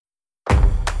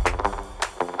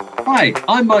Hi,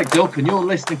 I'm Mike Dilk and you're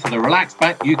listening to the Relax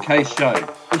Back UK show,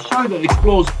 the show that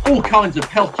explores all kinds of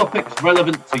health topics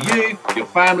relevant to you, your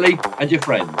family and your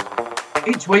friends.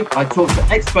 Each week I talk to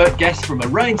expert guests from a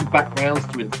range of backgrounds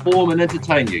to inform and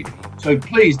entertain you. So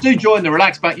please do join the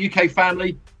Relax Back UK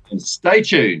family and stay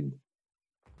tuned.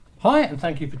 Hi, and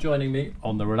thank you for joining me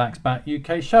on the Relax Back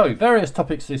UK show. Various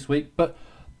topics this week, but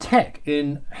tech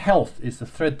in health is the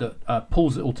thread that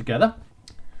pulls it all together.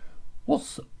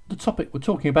 What's the topic we're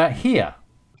talking about here?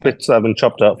 Bits that have been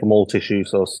chopped out from all tissue,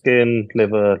 so skin,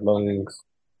 liver, lungs,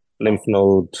 lymph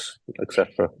nodes,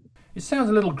 etc. It sounds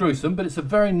a little gruesome, but it's a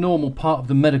very normal part of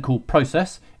the medical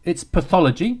process. It's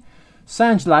pathology.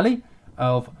 Sanj Lally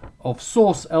of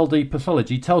Source LD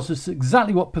Pathology tells us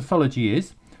exactly what pathology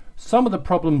is, some of the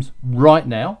problems right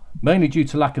now, mainly due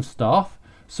to lack of staff,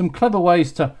 some clever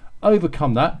ways to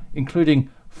overcome that, including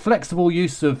flexible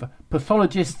use of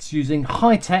pathologists using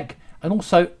high tech, and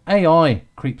also AI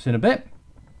creeps in a bit.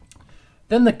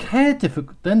 Then the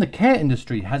care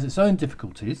industry has its own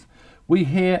difficulties. We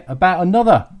hear about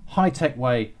another high tech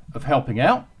way of helping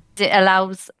out. It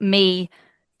allows me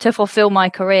to fulfill my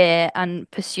career and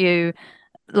pursue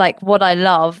like what I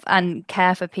love and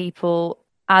care for people,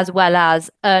 as well as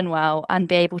earn well and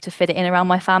be able to fit it in around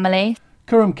my family.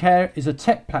 Kurum Care is a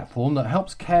tech platform that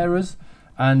helps carers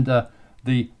and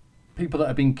the people that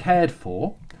are being cared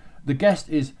for. The guests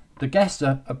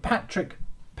are Patrick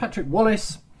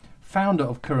Wallace, founder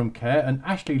of Kurum Care, and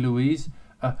Ashley Louise,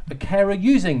 a carer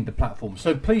using the platform.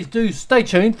 So please do stay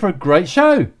tuned for a great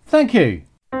show. Thank you.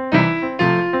 This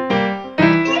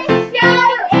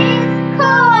show is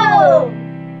cool!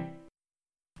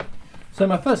 So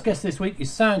my first guest this week is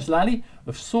Sanj Lally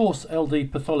of Source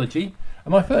LD Pathology.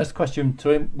 And my first question to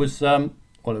him was, it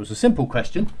was a simple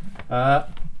question.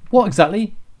 What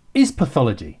exactly is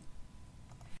pathology?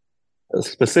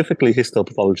 Specifically,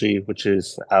 histopathology, which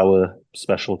is our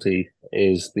specialty,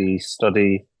 is the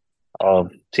study of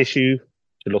tissue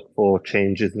to look for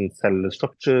changes in cellular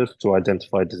structures to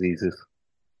identify diseases.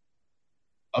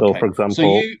 Okay. So, for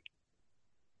example,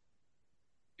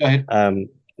 go ahead.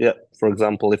 For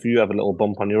example, if you have a little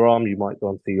bump on your arm, you might go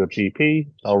and see your GP.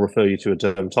 I'll refer you to a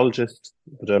dermatologist.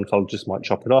 The dermatologist might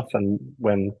chop it off, and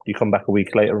when you come back a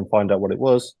week later and find out what it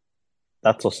was,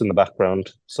 that's us in the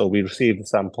background. So we receive the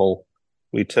sample,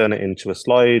 we turn it into a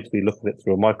slide, we look at it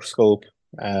through a microscope,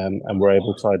 and we're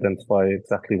able to identify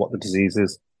exactly what the disease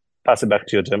is, pass it back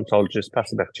to your dermatologist,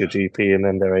 pass it back to your GP, and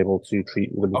then they're able to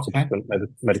treat you with a subsequent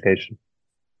medication.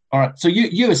 All right. So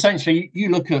you essentially, you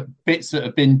look at bits that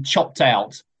have been chopped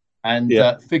out and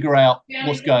figure out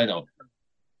what's going on.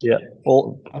 Yeah,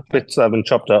 all bits that have been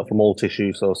chopped out from all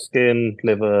tissue, so skin,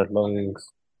 liver,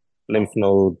 lungs, lymph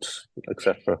nodes,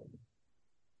 etc.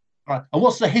 All right. And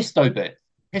what's the histo bit?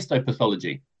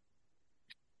 Histopathology.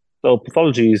 So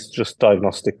pathology is just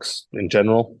diagnostics in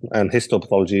general, and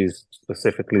histopathology is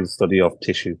specifically the study of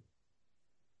tissue.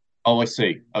 Oh, I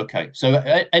see. Okay. So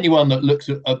anyone that looks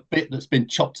at a bit that's been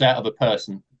chopped out of a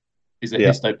person is a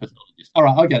histopathologist. All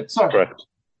right. Okay. Sorry. Correct.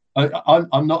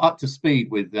 I'm not up to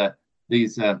speed with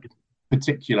these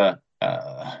particular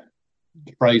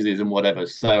phrases and whatever.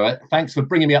 So thanks for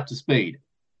bringing me up to speed.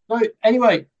 So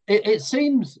anyway, it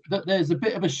seems that there's a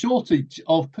bit of a shortage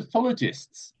of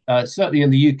pathologists, certainly in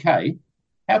the UK.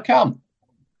 How come?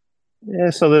 Yeah,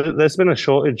 so there's been a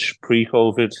shortage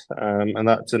pre-COVID, and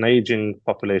that's an aging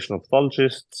population of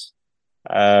pathologists,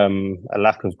 a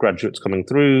lack of graduates coming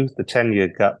through, the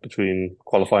 10-year gap between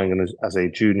qualifying as a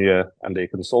junior and a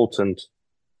consultant.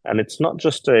 And it's not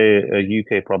just a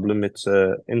UK problem, it's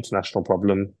an international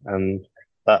problem. And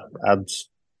that adds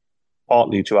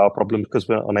partly to our problem because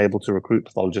we're unable to recruit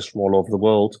pathologists from all over the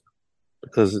world,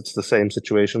 because it's the same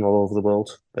situation all over the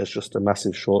world. There's just a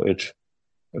massive shortage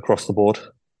across the board.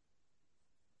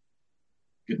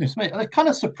 Goodness me, that kind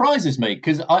of surprises me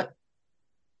because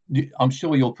I'm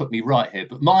sure you'll put me right here,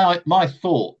 but my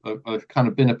thought of kind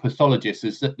of being a pathologist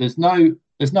is that there's no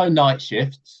night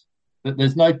shifts, that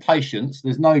there's no patients,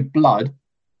 there's no blood,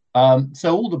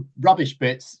 so all the rubbish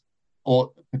bits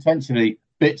or potentially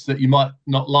bits that you might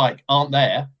not like aren't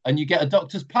there, and you get a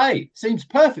doctor's pay. Seems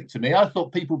perfect to me. I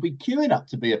thought people would be queuing up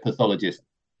to be a pathologist.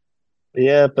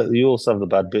 Yeah, but you also have the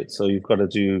bad bits, so you've got to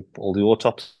do all the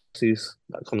autopsies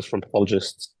that comes from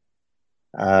pathologists,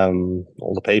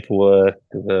 all the paperwork,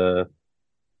 the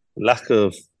lack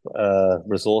of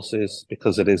resources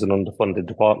because it is an underfunded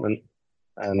department,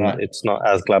 and it's not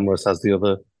as glamorous as the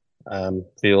other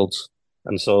fields.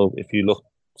 And so if you look,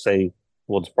 say,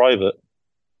 towards private,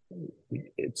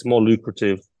 it's more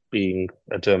lucrative being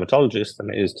a dermatologist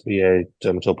than it is to be a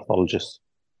dermatopathologist.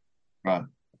 Right.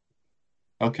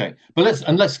 Okay. But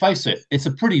let's face it, it's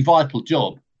a pretty vital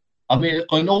job. I mean,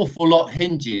 an awful lot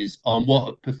hinges on what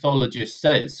a pathologist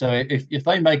says. So if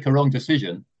they make a wrong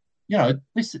decision,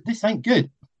 this ain't good.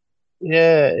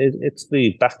 Yeah, it's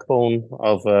the backbone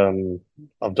of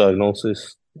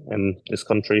diagnosis in this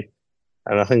country.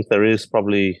 And I think there is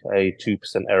probably a 2%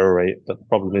 error rate, but the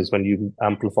problem is when you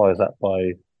amplify that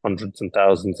by hundreds and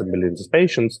thousands and millions of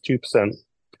patients, 2%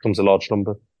 becomes a large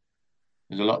number.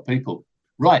 There's a lot of people.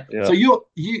 Right. Yeah. So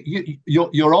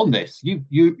you're on this.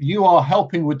 You are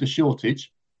helping with the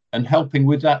shortage and helping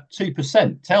with that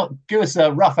 2%. Give us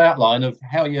a rough outline of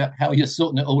how you're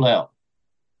sorting it all out.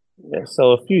 Yeah,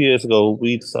 so a few years ago,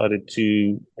 we decided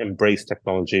to embrace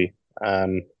technology.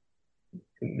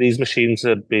 These machines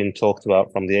had been talked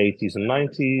about from the 80s and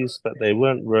 90s, but they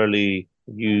weren't really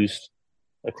used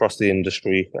across the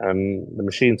industry. And the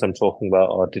machines I'm talking about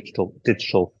are digital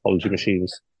pathology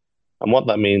machines. And what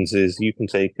that means is you can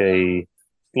take a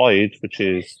slide, which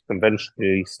is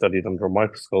conventionally studied under a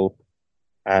microscope,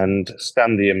 and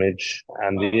scan the image,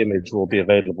 and the image will be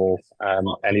available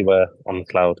anywhere on the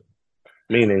cloud.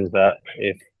 Meaning that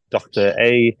if Dr.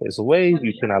 A is away,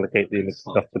 you can allocate the image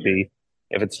to Dr. B.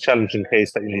 If it's a challenging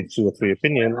case that you need 2 or 3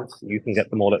 opinions, you can get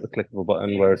them all at the click of a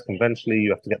button, whereas conventionally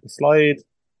you have to get the slide,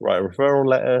 write a referral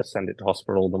letter, send it to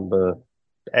hospital number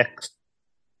X.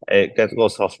 It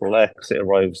goes to hospital X, it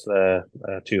arrives there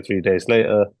 2 or 3 days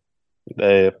later.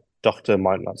 The doctor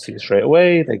might not see it straight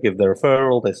away, they give their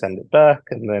referral, they send it back,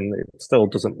 and then it still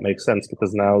doesn't make sense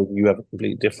because now you have a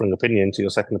completely different opinion to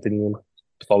your second opinion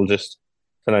pathologist.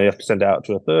 So now you have to send it out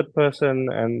to a third person,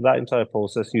 and that entire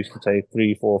process used to take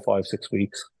 3, 4, 5, 6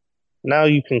 weeks. Now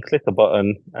you can click a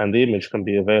button and the image can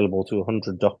be available to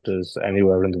 100 doctors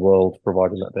anywhere in the world,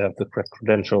 provided that they have the correct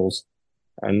credentials.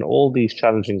 And all these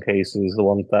challenging cases, the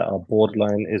ones that are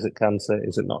borderline, is it cancer,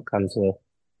 is it not cancer,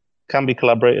 can be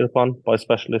collaborated upon by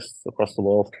specialists across the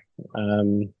world.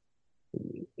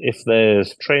 If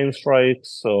there's train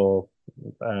strikes or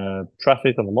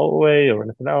traffic on the motorway or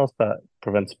anything else that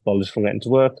prevents pathologists from getting to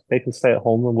work, they can stay at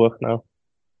home and work now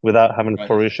without having a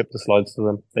courier ship the slides to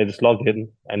them. They just log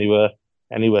in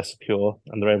anywhere secure,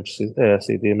 and they're able to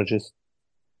see the images.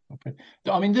 Okay.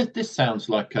 I mean, this sounds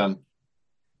like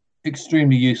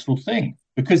extremely useful thing,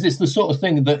 because it's the sort of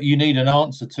thing that you need an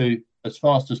answer to as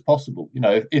fast as possible.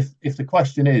 If the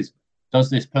question is, does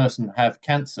this person have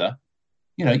cancer?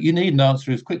 You need an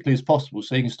answer as quickly as possible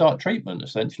so you can start treatment,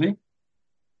 essentially.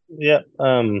 Yeah.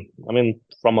 I mean,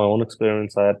 from my own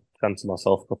experience, I had cancer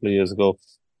myself a couple of years ago,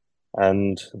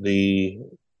 and the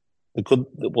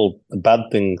bad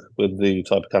thing with the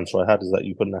type of cancer I had is that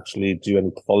you couldn't actually do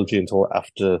any pathology until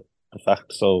after the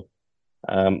fact. So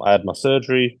I had my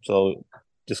surgery, so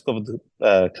discovered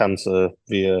the cancer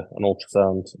via an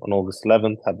ultrasound on August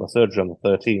 11th, had my surgery on the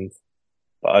 13th,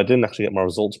 but I didn't actually get my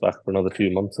results back for another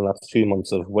 2 months, and that's 2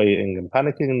 months of waiting and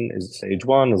panicking. Is it stage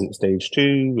 1? Is it stage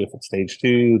 2? If it's stage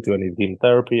 2, do I need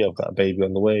chemotherapy? I've got a baby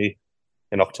on the way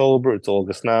in October. It's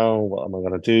August now. What am I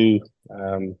going to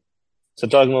do? So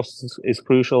diagnosis is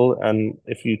crucial, and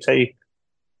if you take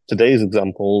today's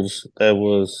examples, there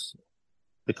was,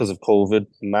 because of COVID,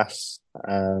 mass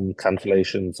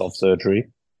cancellations of surgery,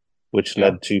 which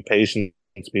led to patients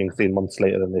being seen months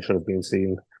later than they should have been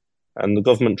seen. And the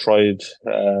government tried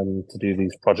to do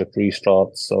these project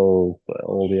restarts, so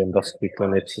all the endoscopy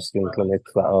clinics, the skin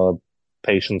clinics that are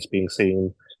patients being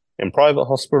seen in private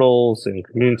hospitals, in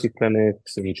community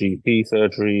clinics, in GP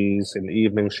surgeries, in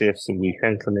evening shifts, in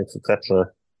weekend clinics, etc.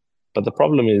 But the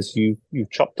problem is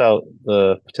you've chopped out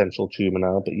the potential tumour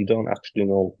now, but you don't actually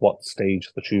know what stage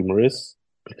the tumour is,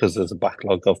 because there's a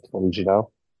backlog of pathology now.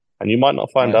 And you might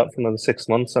not find out for another 6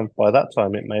 months, and by that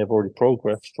time it may have already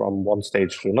progressed from one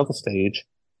stage to another stage,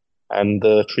 and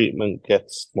the treatment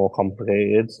gets more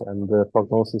complicated and the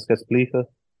prognosis gets bleaker.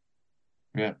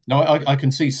 Yeah, no, I can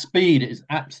see speed is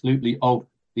absolutely of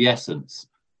the essence.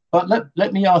 But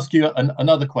let me ask you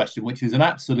another question, which is an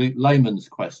absolute layman's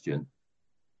question.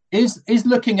 Is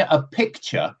looking at a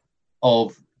picture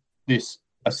of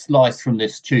a slice from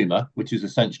this tumour, which is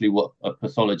essentially what a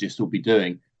pathologist will be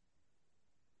doing,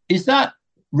 is that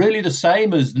really the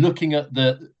same as looking at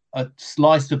a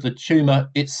slice of the tumour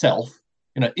itself?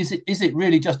 Is it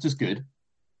really just as good?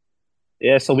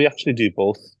 Yeah, so we actually do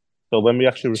both. So when we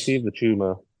actually receive the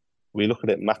tumour, we look at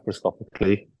it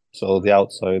macroscopically. So the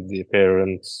outside, the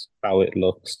appearance, how it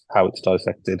looks, how it's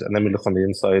dissected, and then we look on the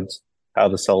insides, how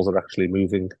the cells are actually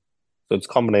moving. So it's a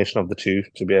combination of the two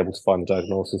to be able to find a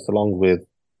diagnosis, along with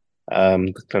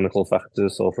the clinical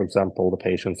factors. So, for example, the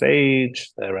patient's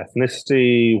age, their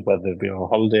ethnicity, whether they've been on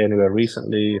holiday anywhere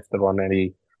recently, if they're on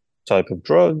any type of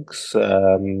drugs,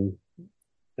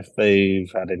 if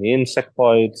they've had any insect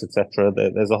bites, etc.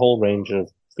 There's a whole range of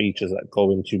features that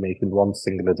go into making one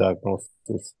singular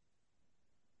diagnosis.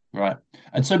 Right.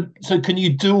 And so can you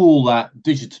do all that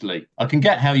digitally? I can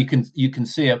get how you can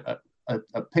see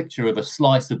a picture of a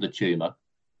slice of the tumor,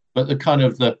 but the kind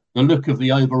of the look of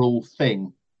the overall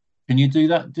thing, can you do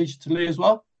that digitally as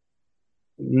well?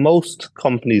 Most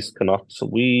companies cannot. So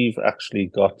we've actually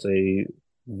got a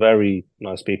very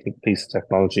nice piece of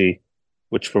technology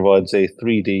which provides a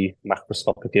 3D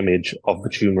macroscopic image of the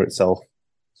tumor itself.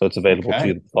 So it's available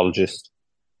to the pathologist,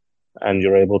 and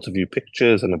you're able to view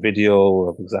pictures and a video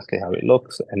of exactly how it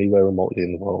looks anywhere remotely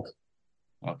in the world.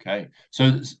 Okay.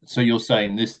 So you're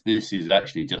saying this is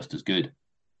actually just as good?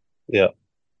 Yeah.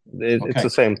 It's the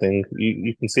same thing.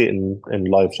 You can see it in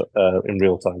live in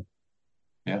real time.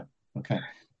 Yeah. Okay.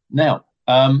 Now,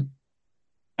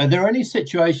 are there any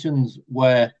situations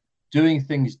where doing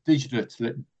things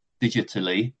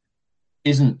digitally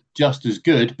isn't just as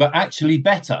good, but actually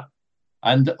better?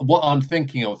 And what I'm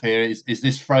thinking of here is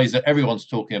this phrase that everyone's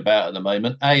talking about at the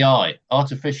moment: AI,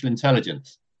 artificial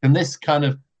intelligence. Can this kind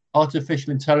of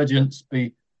artificial intelligence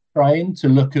be trained to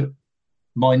look at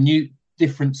minute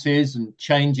differences and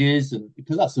changes, and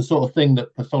because that's the sort of thing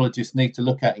that pathologists need to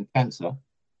look at in cancer?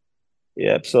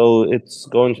 Yeah, so it's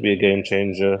going to be a game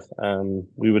changer.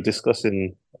 We were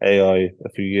discussing AI a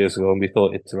few years ago, and we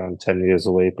thought it's around 10 years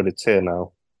away, but it's here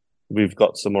now. We've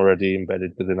got some already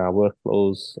embedded within our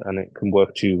workflows, and it can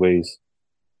work two ways.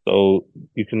 So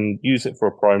you can use it for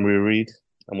a primary read,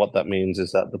 and what that means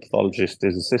is that the pathologist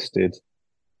is assisted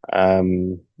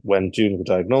when doing the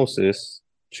diagnosis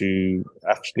to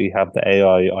actually have the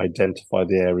AI identify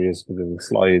the areas within the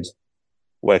slide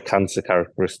where cancer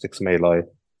characteristics may lie.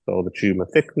 So the tumor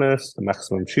thickness, the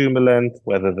maximum tumor length,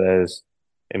 whether there's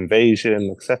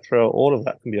invasion, etc. All of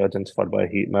that can be identified by a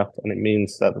heat map, and it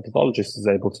means that the pathologist is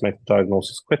able to make the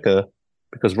diagnosis quicker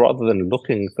because rather than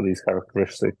looking for these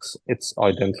characteristics, it's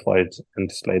identified and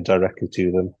displayed directly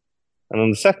to them. And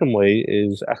then the second way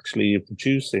is actually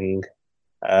reducing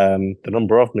the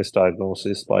number of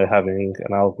misdiagnoses by having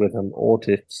an algorithm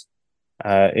audit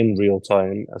in real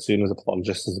time. As soon as a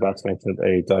pathologist is about to make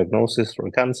a diagnosis for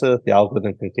a cancer, the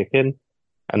algorithm can kick in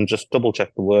and just double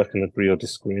check the work and agree or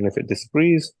disagree. And if it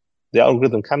disagrees, the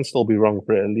algorithm can still be wrong,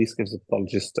 but it at least gives the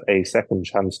pathologist a second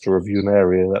chance to review an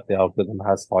area that the algorithm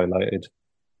has highlighted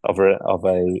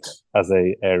as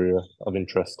a area of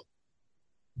interest.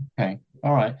 Okay,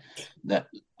 all right.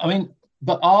 I mean,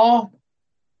 but are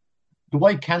the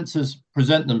way cancers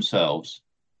present themselves,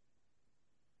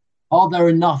 are there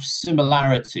enough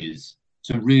similarities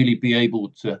to really be able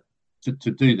to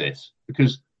do this?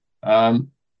 Because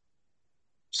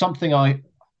something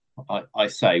I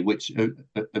say, which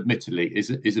admittedly is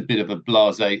a bit of a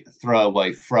blasé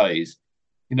throwaway phrase.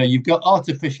 You know, you've got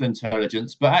artificial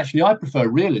intelligence, but actually I prefer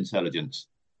real intelligence.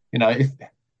 You know,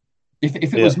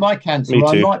 if it was my cancer,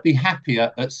 I might be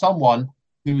happier at someone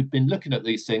who had been looking at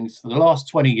these things for the last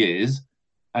 20 years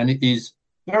and is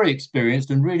very experienced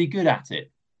and really good at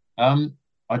it.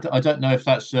 I don't know if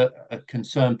that's a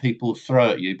concern people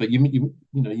throw at you, but you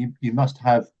must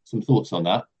have some thoughts on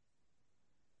that.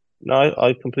 No,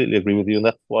 I completely agree with you, and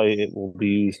that's why it will be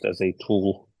used as a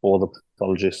tool for the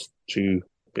pathologist to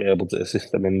be able to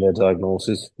assist them in their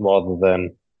diagnosis rather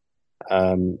than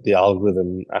the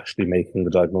algorithm actually making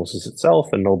the diagnosis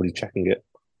itself and nobody checking it.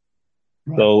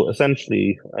 Right. So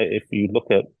essentially, if you look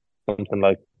at something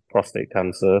like prostate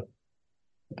cancer,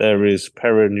 there is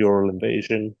perineural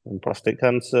invasion in prostate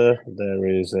cancer. There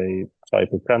is a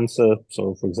type of cancer.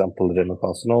 So, for example,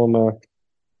 adenocarcinoma.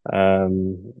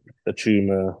 The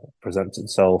tumor presents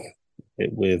itself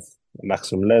with a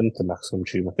maximum length, a maximum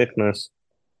tumor thickness.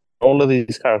 All of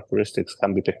these characteristics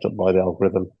can be picked up by the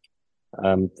algorithm.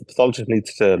 The pathologist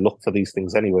needs to look for these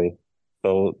things anyway.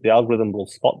 So the algorithm will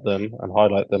spot them and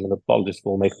highlight them, and the pathologist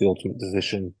will make the ultimate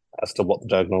decision as to what the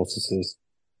diagnosis is.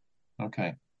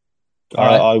 Okay.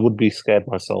 Right. I would be scared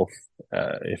myself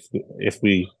if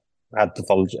we had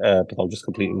pathologists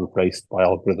completely replaced by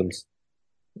algorithms.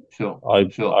 Sure.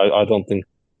 I don't think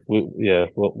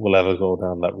we'll ever go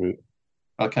down that route.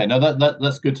 Okay, no,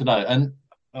 that's good to know, and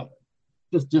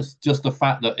just the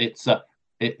fact that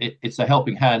it's a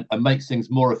helping hand and makes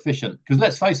things more efficient. Because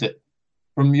let's face it,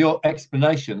 from your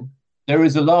explanation, there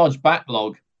is a large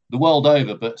backlog the world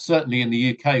over, but certainly in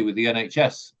the UK with the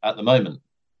NHS at the moment.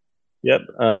 Yep,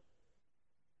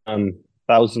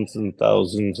 thousands and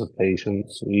thousands of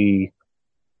patients. We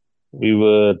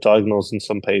were diagnosing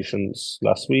some patients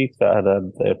last week that had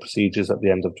their procedures at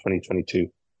the end of 2022.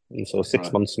 And so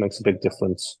 6 months makes a big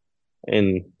difference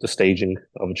in the staging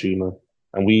of a tumor.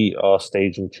 And we are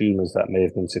staging tumors that may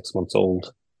have been 6 months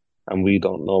old, and we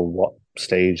don't know what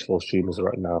stage those tumors are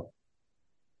at now.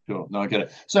 Sure. No, I get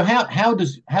it. So how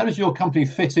does your company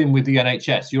fit in with the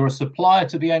NHS? You're a supplier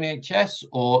to the NHS,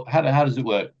 or how does it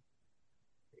work?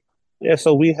 Yeah,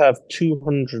 so we have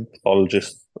 200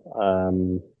 pathologists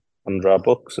under our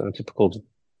books, and a typical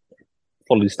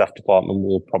fully staffed department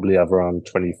will probably have around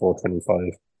 24, 25.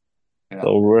 Yeah.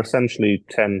 So we're essentially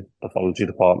 10 pathology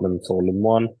departments all in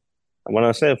one. And when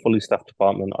I say a fully staffed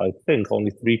department, I think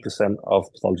only 3%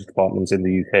 of pathology departments in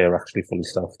the UK are actually fully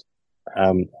staffed.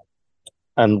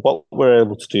 And what we're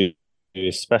able to do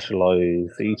is specialize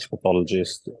each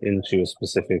pathologist into a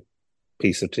specific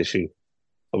piece of tissue.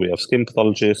 So we have skin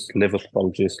pathologists, liver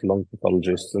pathologists, lung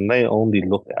pathologists, and they only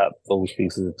look at those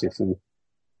pieces of tissue.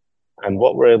 And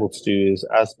what we're able to do is,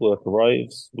 as work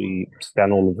arrives, we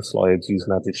scan all of the slides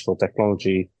using our digital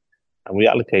technology, and we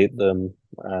allocate them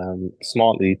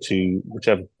smartly to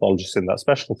whichever pathologist in that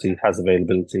specialty has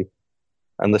availability.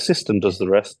 And the system does the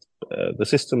rest. The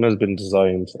system has been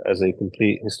designed as a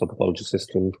complete histopathology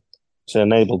system to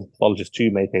enable the pathologist to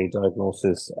make a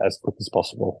diagnosis as quick as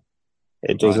possible.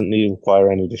 It doesn't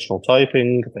require any additional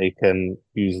typing. They can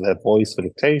use their voice for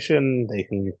dictation. They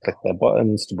can click their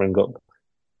buttons to bring up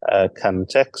canned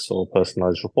text or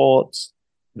personalized reports.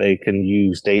 They can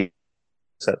use data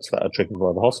sets that are triggered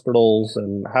by the hospitals.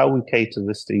 And how we cater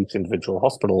this to each individual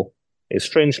hospital is,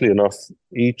 strangely enough,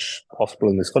 each hospital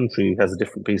in this country has a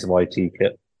different piece of IT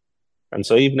kit. And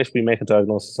so even if we make a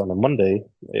diagnosis on a Monday,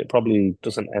 it probably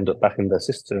doesn't end up back in their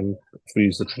system if we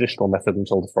use the traditional method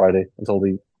until the Friday, until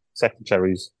the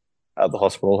secretaries at the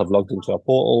hospital have logged into our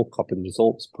portal, copied the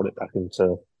results, put it back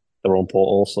into their own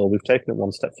portal. So we've taken it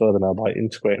one step further now by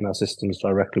integrating our systems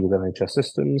directly with NHS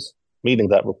systems, meaning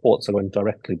that reports are going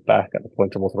directly back at the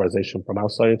point of authorization from our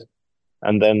side.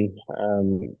 And then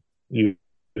you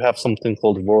have something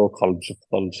called Royal College of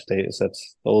Pathology datasets.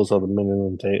 Those are the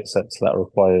minimum datasets that are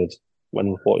required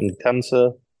when reporting cancer.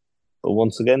 But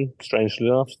once again, strangely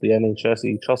enough, the NHS,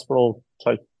 each hospital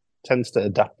tends to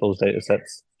adapt those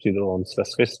datasets to their own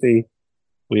specificity.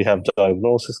 We have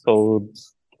diagnosis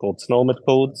codes called SNOMED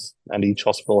codes, and each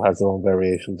hospital has their own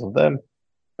variations of them.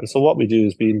 And so what we do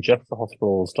is we ingest the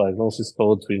hospital's diagnosis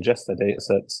codes, we ingest their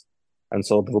datasets, and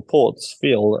so the reports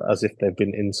feel as if they've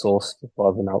been insourced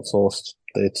rather than outsourced.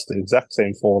 It's the exact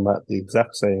same format, the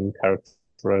exact same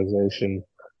characterization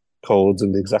codes,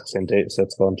 and the exact same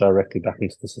datasets going directly back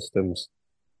into the systems.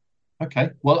 Okay.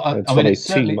 Well, I it's mean, a it's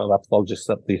certainly... team of pathologists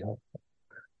that we have.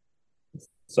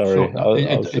 Sorry, Sure.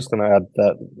 I was just going to add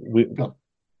that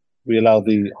we allow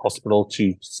the hospital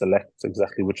to select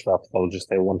exactly which of our pathologists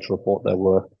they want to report their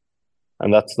work.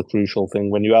 And that's the crucial thing.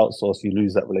 When you outsource, you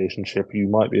lose that relationship. You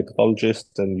might be a pathologist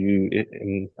and you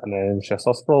in an NHS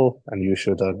hospital and you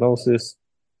issue a diagnosis,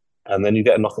 and then you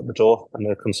get a knock at the door and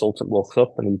the consultant walks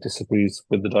up and he disagrees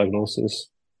with the diagnosis.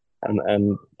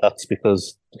 And that's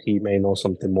because he may know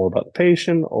something more about the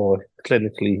patient, or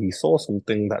clinically he saw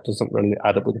something that doesn't really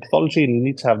add up with the pathology, and you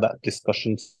need to have that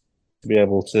discussion to be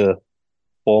able to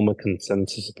form a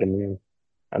consensus opinion.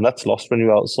 And that's lost when you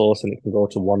outsource, and it can go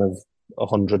to one of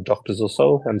 100 doctors or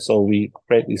so. And so we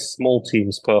create these small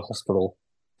teams per hospital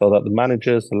so that the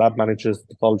managers, the lab managers,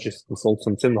 the pathologists,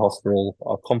 consultants in the hospital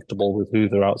are comfortable with who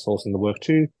they're outsourcing the work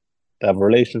to. They have a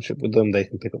relationship with them. They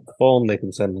can pick up the phone. They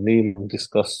can send an email and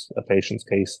discuss a patient's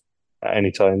case at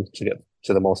any time to get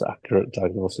to the most accurate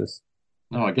diagnosis.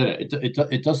 No, I get it.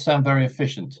 It does sound very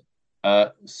efficient,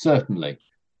 certainly.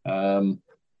 And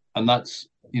that's,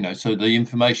 so the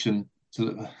information,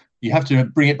 you have to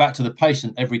bring it back to the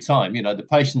patient every time. The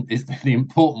patient is the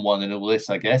important one in all this,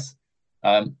 I guess.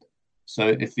 So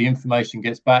if the information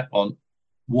gets back on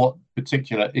what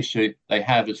particular issue they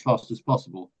have as fast as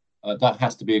possible, that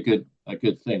has to be a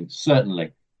good thing,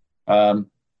 certainly.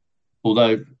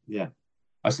 Although, yeah,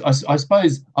 I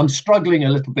suppose I'm struggling a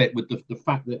little bit with the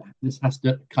fact that this has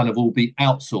to kind of all be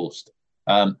outsourced.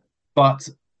 But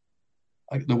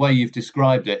the way you've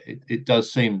described it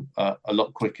does seem a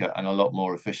lot quicker and a lot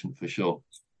more efficient for sure.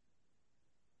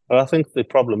 Well, I think the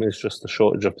problem is just the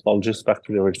shortage of pathologists. Back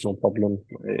to the original problem,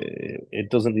 it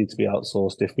doesn't need to be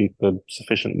outsourced if we could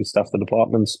sufficiently staff the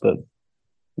departments, but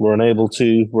we're unable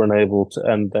to.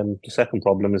 And then the second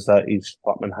problem is that each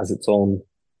department has its own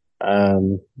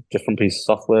different piece of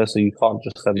software, so you can't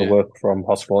just send the work from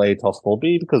hospital A to hospital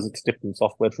B because it's different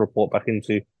software to report back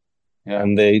into. Yeah.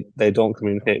 And they don't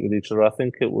communicate with each other. I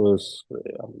think I was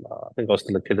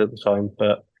still a kid at the time,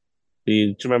 but do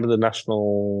you remember the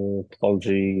National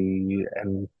Pathology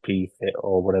NP kit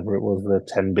or whatever it was, the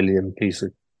 10 billion piece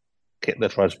of kit they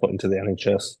tried to put into the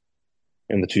NHS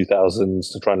in the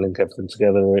 2000s to try and link everything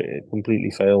together? It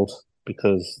completely failed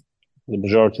because the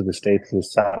majority of the data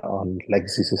is sat on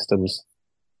legacy systems.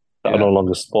 that are no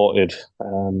longer supported,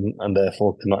 and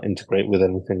therefore cannot integrate with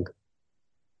anything.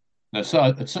 No,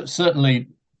 so certainly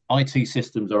IT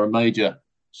systems are a major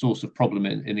source of problem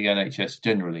in the NHS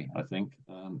generally, I think.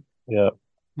 Yeah.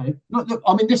 Look,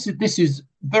 I mean, this is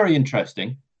very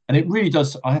interesting, and it really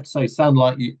does, I have to say, sound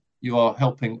like you are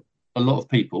helping a lot of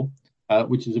people,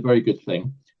 which is a very good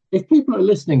thing. If people are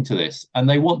listening to this and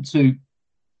they want to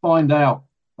find out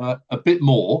a bit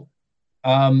more,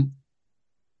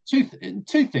 two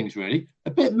things really. A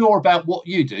bit more about what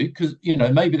you do, because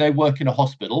maybe they work in a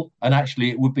hospital, and actually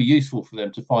it would be useful for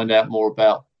them to find out more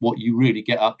about what you really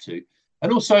get up to.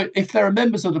 And also, if there are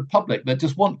members of the public that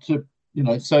just want to,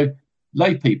 so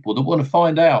lay people that want to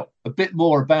find out a bit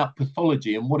more about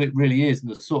pathology and what it really is and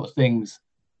the sort of things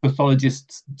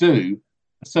pathologists do.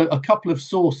 So a couple of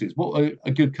sources. What are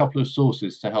a good couple of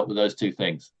sources to help with those two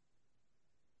things?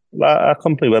 Our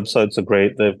company websites are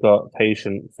great. They've got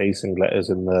patient-facing letters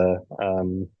in there.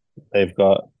 They've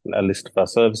got a list of our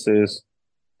services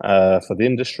for the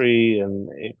industry, and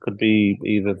it could be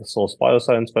either the Source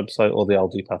Bioscience website or the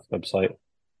LDPath website,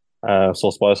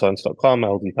 sourcebioscience.com,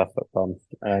 ldpath.com.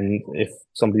 And if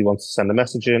somebody wants to send a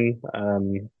message in,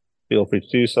 feel free to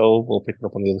do so. We'll pick it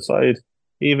up on the other side.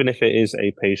 Even if it is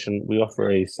a patient, we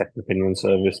offer a second opinion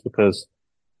service, because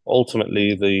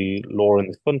ultimately the law in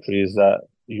this country is that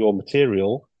your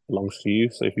material belongs to you.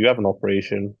 So if you have an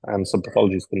operation and some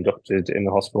pathology is conducted in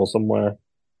a hospital somewhere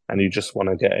and you just want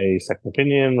to get a second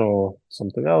opinion or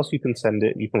something else, you can send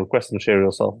it. You can request and share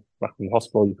yourself back from the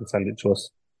hospital. You can send it to us.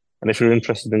 And if you're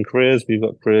interested in careers, we've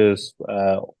got careers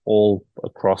all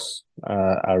across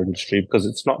our industry, because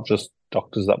it's not just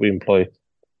doctors that we employ.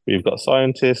 We've got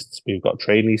scientists, we've got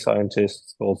trainee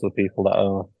scientists, those are the people that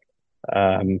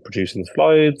are producing the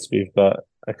slides. We've got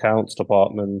accounts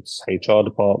departments, HR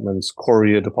departments,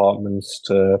 courier departments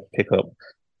to pick up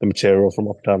the material from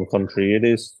up and down the country. It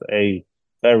is a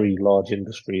very large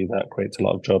industry that creates a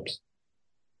lot of jobs.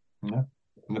 Yeah,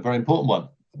 and a very important one,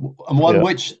 and one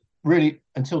which really,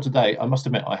 until today, I must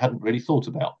admit, I hadn't really thought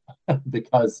about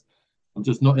because I'm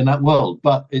just not in that world.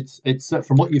 But it's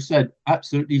from what you've said,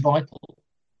 absolutely vital.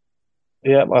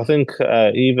 Yeah, I think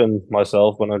even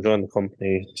myself, when I joined the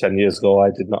company 10 years ago, I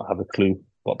did not have a clue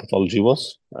what pathology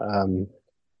was.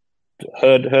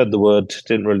 Heard the word,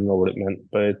 didn't really know what it meant,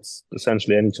 but it's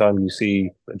essentially anytime you see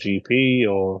a GP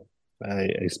or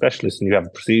a specialist and you have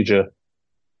a procedure,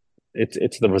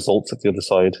 it's the results at the other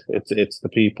side. It's the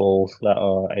people that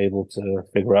are able to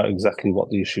figure out exactly what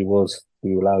the issue was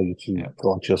to allow you to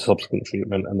go on to your subsequent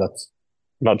treatment. And that's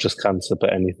not just cancer,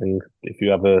 but anything. If you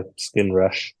have a skin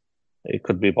rash, it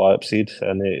could be biopsied,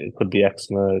 and it could be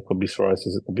eczema, it could be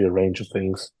psoriasis, it could be a range of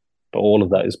things. But all of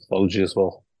that is pathology as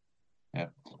well. Yeah,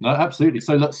 no, absolutely.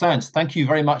 So look, Sanj, thank you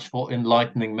very much for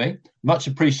enlightening me. Much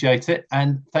appreciate it.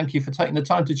 And thank you for taking the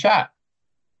time to chat.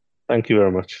 Thank you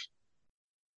very much.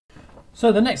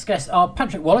 So the next guests are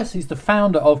Patrick Wallace, he's the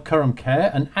founder of Currum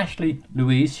Care, and Ashley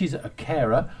Louise, she's a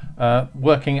carer,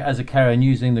 working as a carer and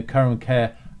using the Currum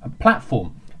Care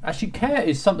platform. Actually, care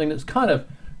is something that's kind of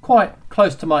quite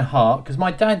close to my heart, because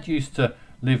my dad used to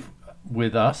live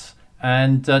with us,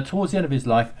 and towards the end of his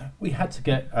life we had to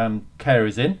get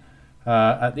carers in.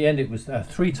 At the end it was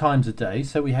 3 times a day,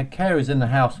 so we had carers in the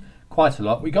house quite a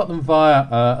lot. We got them via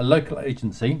a local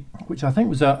agency, which I think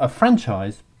was a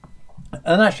franchise,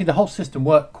 and actually the whole system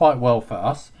worked quite well for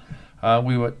us.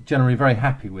 We were generally very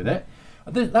happy with it.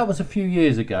 That was a few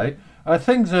years ago.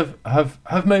 Things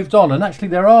have moved on, and actually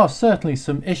there are certainly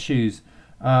some issues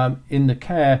in the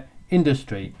care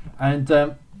industry. And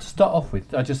to start off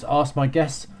with, I just asked my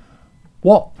guests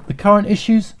what the current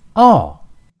issues are.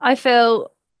 I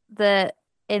feel that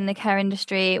in the care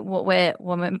industry, we're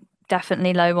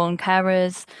definitely low on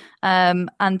carers, and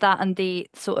the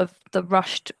sort of the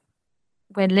rushed.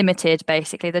 We're limited,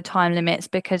 basically, the time limits,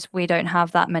 because we don't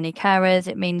have that many carers.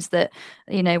 It means that,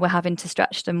 we're having to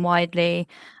stretch them widely,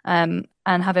 and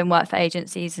having worked for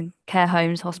agencies and care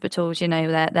homes, hospitals,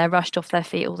 they're rushed off their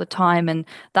feet all the time, and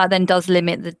that then does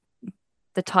limit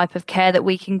the type of care that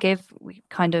we can give.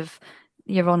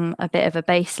 You're on a bit of a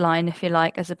baseline, if you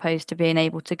like, as opposed to being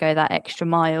able to go that extra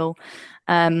mile.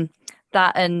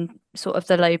 That and sort of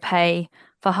the low pay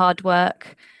for hard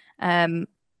work.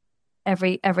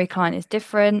 Every client is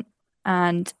different,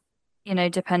 and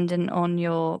dependent on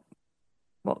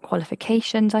what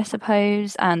qualifications, I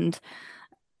suppose, and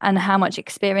how much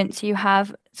experience you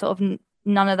have, sort of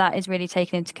none of that is really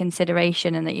taken into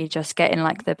consideration, and that you're just getting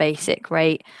like the basic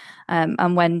rate,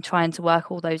 and when trying to work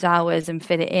all those hours and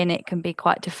fit it in, it can be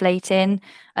quite deflating.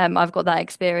 I've got that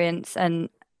experience, and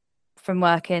from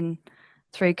working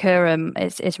through Currum,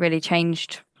 it's really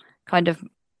changed kind of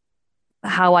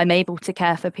how I'm able to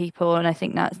care for people, and I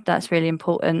think that's really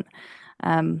important.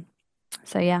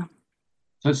 So yeah.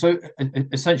 So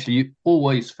essentially, you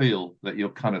always feel that you're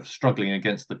kind of struggling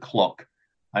against the clock,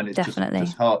 and it's Definitely.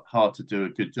 just hard to do a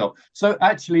good job. So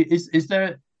actually, is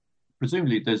there,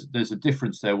 presumably there's a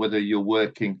difference there whether you're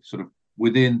working sort of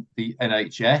within the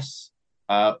NHS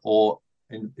or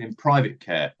in private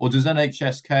care, or does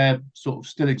NHS care sort of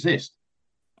still exist?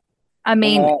 I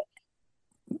mean,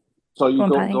 So you Go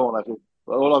on, Paddy. go on. I think.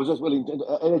 Well, I was just willing.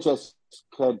 NHS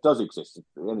care does exist.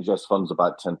 The NHS funds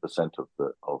about 10% of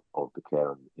the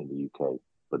care in the UK,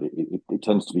 but it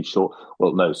tends to be short.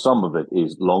 Well, no, some of it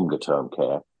is longer term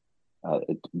care.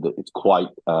 It's quite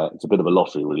it's a bit of a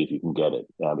lottery really if you can get it.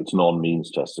 It's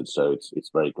non-means tested, so it's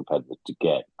very competitive to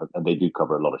get, and they do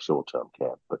cover a lot of short term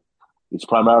care. But it's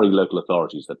primarily local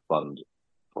authorities that fund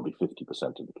probably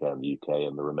 50% of the care in the UK,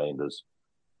 and the remainders,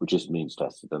 which is means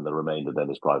tested, and the remainder then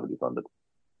is privately funded.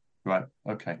 Right.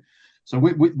 Okay. So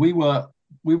we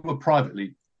were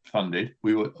privately funded.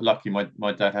 We were lucky.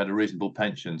 My dad had a reasonable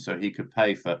pension, so he could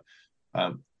pay for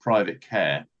private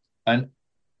care, and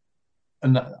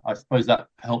that, I suppose that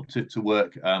helped it to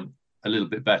work a little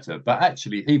bit better. But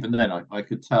actually, even then, I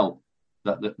could tell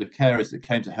that the carers that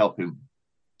came to help him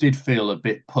did feel a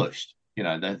bit pushed. You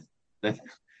know, they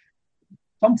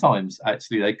sometimes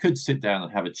actually they could sit down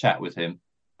and have a chat with him,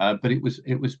 but it was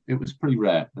pretty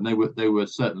rare, and they were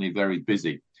certainly very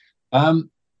busy.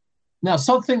 Now,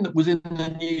 something that was in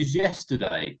the news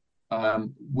yesterday,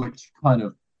 which kind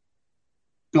of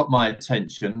got my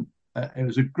attention, it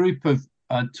was a group of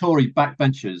Tory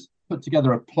backbenchers put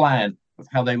together a plan of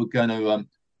how they were going to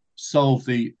solve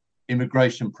the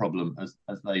immigration problem as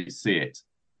they see it.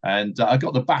 And I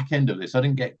got the back end of this. I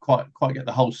didn't get quite get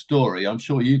the whole story. I'm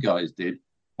sure you guys did.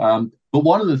 But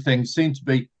one of the things seemed to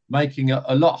be making it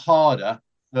a lot harder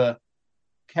for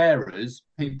carers,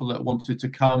 people that wanted to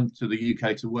come to the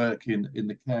UK to work in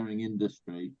the caring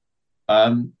industry,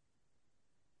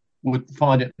 would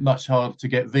find it much harder to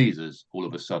get visas all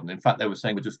of a sudden. In fact, they were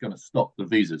saying we're just going to stop the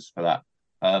visas for that.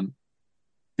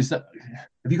 Is that?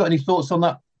 Have you got any thoughts on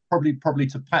that? Probably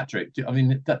to Patrick. I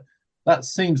mean, that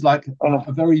seems like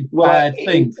a very bad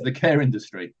thing for the care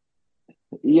industry.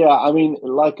 Yeah, I mean,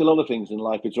 like a lot of things in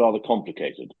life, it's rather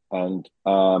complicated, and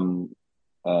the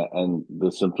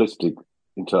simplistic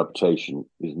interpretation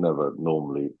is never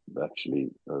normally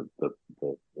actually the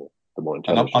more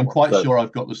intelligent. And I'm quite sure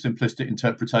I've got the simplistic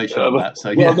interpretation of that.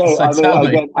 So well,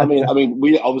 yeah, I mean,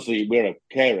 we're a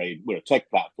care aid, we're a tech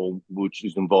platform which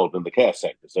is involved in the care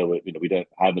sector, so we don't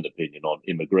have an opinion on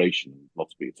immigration.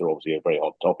 Lots of people, it's obviously a very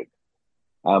hot topic.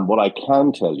 What I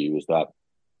can tell you is that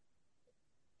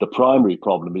the primary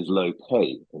problem is low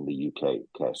pay in the UK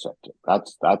care sector.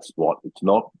 That's what it's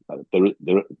not.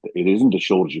 It isn't a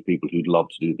shortage of people who'd love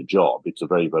to do the job. It's a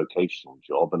very vocational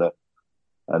job,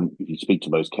 and if you speak to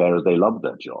most carers, they love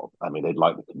their job. I mean, they'd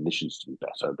like the conditions to be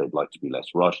better. They'd like to be less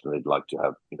rushed, and they'd like to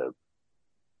have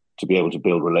to be able to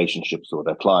build relationships with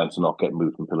their clients and not get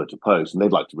moved from pillar to post. And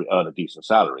they'd like to earn a decent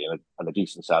salary, and a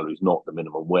decent salary is not the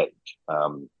minimum wage,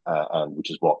 and which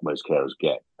is what most carers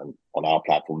get. And on our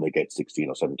platform, they get £16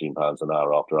 or £17 an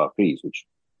hour after our fees, which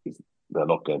they're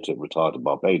not going to retire to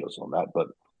Barbados on that, but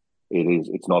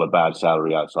it's not a bad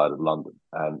salary outside of London,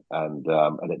 and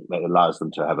it allows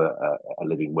them to have a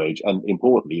living wage. And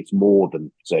importantly, it's more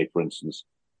than, say, for instance,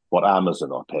 what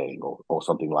Amazon are paying or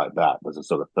something like that. There's a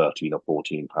sort of £13 or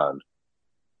 £14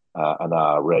 an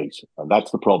hour rate, and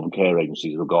that's the problem care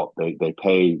agencies have got. They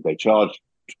charge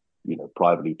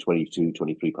privately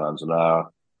 £22-23 an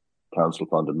hour, council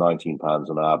funded £19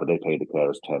 an hour, but they pay the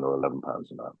carers £10 or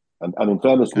 £11 an hour. And in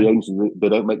fairness, the agencies, they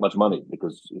don't make much money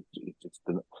because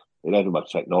they don't have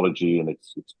much technology, and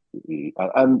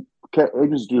and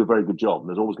agencies do a very good job. And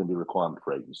there's always going to be a requirement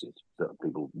for agencies that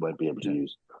people won't be able to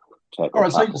use tech. All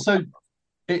right, so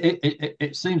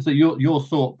it seems that your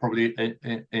thought probably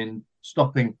in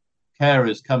stopping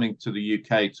carers coming to the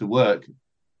UK to work,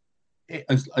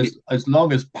 as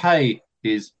long as pay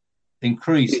is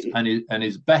increased and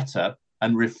is better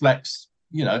and reflects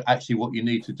actually what you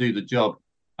need to do the job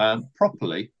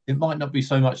properly, it might not be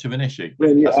so much of an issue.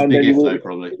 That's a big if, though,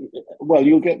 probably. Well,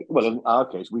 in our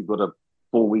case, we've got a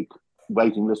 4-week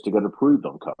waiting list to get approved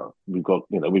on cover. We've got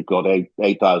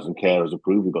 8,000 carers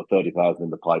approved. We've got 30,000 in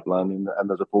the pipeline, and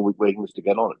there's a 4-week waiting list to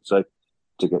get on it. So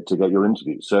to get your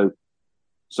interview. So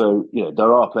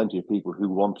there are plenty of people who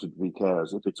want to be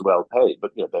carers if it's well paid,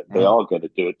 but they are going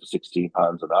to do it for £16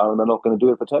 an hour, and they're not going to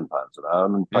do it for £10 an hour.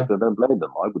 And in fact, I don't blame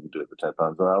them. I wouldn't do it for £10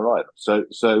 an hour either. So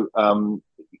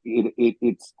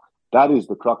it's that is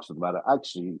the crux of the matter.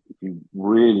 Actually, if you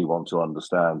really want to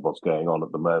understand what's going on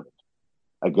at the moment,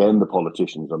 again, the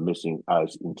politicians are missing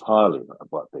out entirely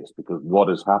about this, because what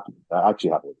has happened,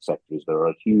 actually happened in the sector, is there are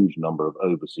a huge number of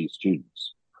overseas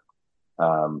students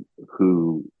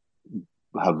who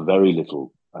have very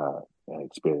little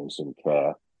experience in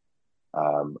care,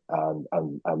 and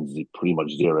pretty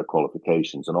much zero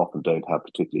qualifications, and often don't have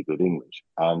particularly good English.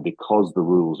 And because the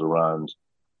rules around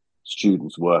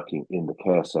students working in the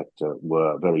care sector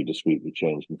were very discreetly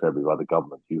changed in February by the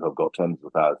government, you have got tens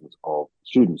of thousands of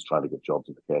students trying to get jobs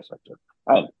in the care sector.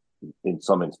 And in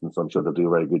some instances, I'm sure they'll do a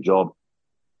very good job.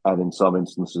 And in some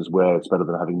instances where it's better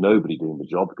than having nobody doing the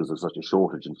job, because there's such a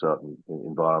shortage in certain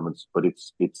environments. But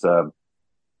it's a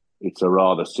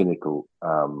rather cynical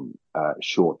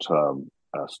short-term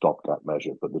stopgap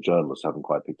measure. But the journalists haven't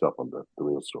quite picked up on the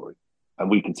real story. And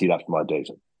we can see that from our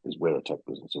data, because we're a tech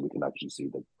business, so we can actually see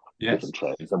the different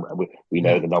trends. And we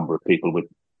know the number of people with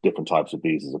different types of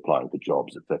visas applying for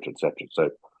jobs, et cetera, et cetera.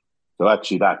 So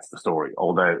actually, that's the story.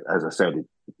 Although, as I said,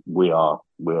 we're a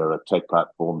tech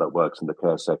platform that works in the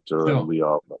care sector, and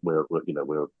we're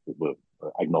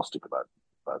agnostic about it.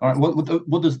 All right.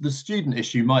 Well, the student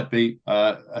issue might be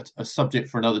a subject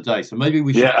for another day. So maybe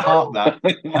we should park that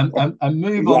and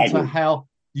move on to how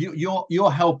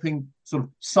you're helping sort of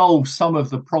solve some of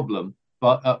the problem,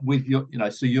 but with your,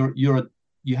 so you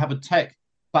have a tech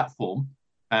platform,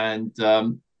 and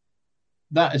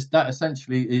that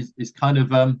essentially is kind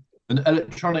of an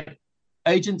electronic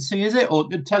agency, is it? Or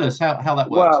tell us how that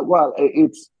works.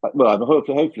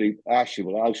 Hopefully Ashley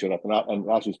will shut up, and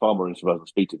Ashley's far more interested to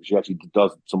speak to, because she actually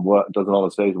does some work, does another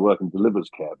stage of work and delivers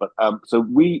care. But so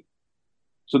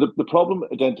the problem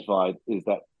identified is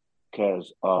that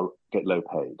carers get low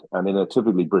paid, and in a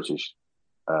typically British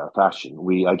fashion,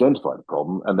 we identify the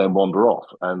problem and then wander off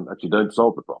and actually don't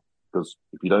solve the problem. Because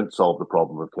if you don't solve the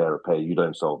problem of carer pay, you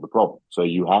don't solve the problem. So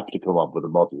you have to come up with a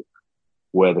model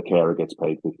where the carer gets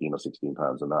paid £15 or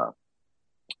 £16 an hour.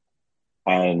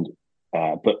 And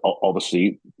but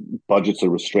obviously budgets are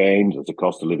restrained. There's a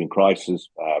cost of living crisis.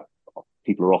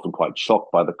 People are often quite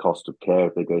shocked by the cost of care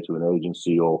if they go to an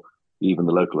agency, or even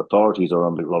the local authorities are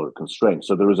under a lot of constraints.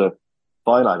 So there is a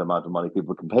finite amount of money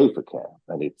people can pay for care,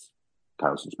 and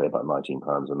councils pay about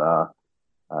 £19 an hour.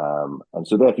 And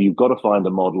so therefore you've got to find a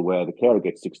model where the carer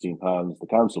gets £16, the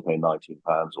council pay £19,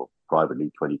 or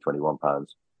privately £21.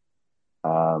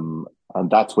 And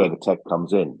that's where the tech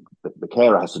comes in. The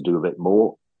carer has to do a bit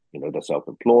more. They're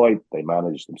self-employed, they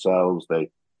manage themselves,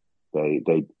 they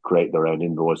create their own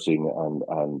invoicing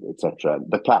and etc.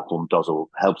 The platform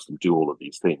helps them do all of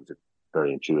these things. It's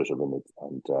very intuitive, and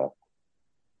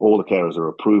all the carers are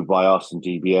approved by us and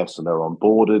DBS, and they're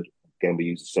onboarded. Again, we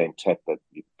use the same tech that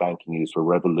banking use for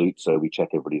Revolut, so we check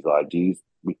everybody's IDs.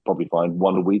 We probably find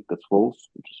one a week that's false,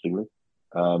 interestingly.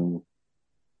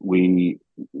 Anyway,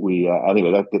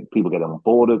 people get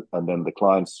onboarded, and then the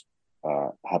clients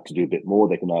have to do a bit more.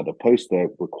 They can either post their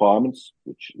requirements,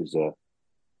 which is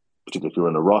particularly if you're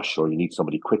in a rush or you need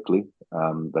somebody quickly,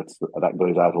 that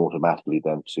goes out automatically.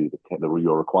 Then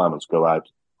your requirements go out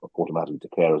automatically to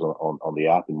carers on the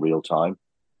app in real time,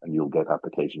 and you'll get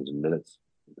applications in minutes,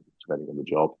 depending on the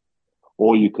job.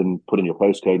 Or you can put in your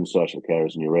postcode and search for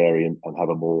carers in your area and have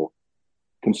a more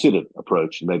considered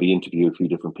approach, and maybe interview a few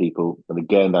different people. And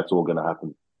again, that's all going to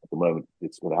happen at the moment.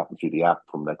 It's going to happen through the app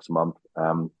from next month.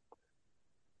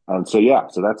 And so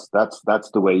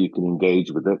that's the way you can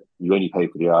engage with it. You only pay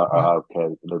for the hour of care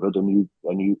delivered, and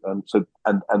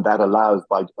that allows,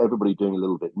 by everybody doing a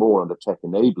little bit more and the tech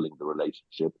enabling the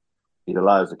relationship, it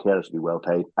allows the carers to be well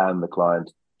paid and the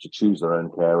client to choose their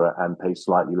own carer and pay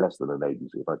slightly less than an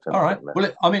agency. All right.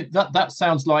 Well, that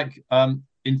sounds like,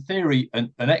 in theory,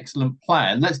 an excellent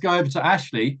plan. Let's go over to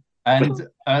Ashley, and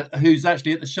who's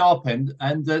actually at the sharp end,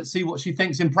 and see what she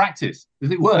thinks in practice.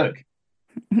 Does it work?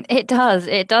 It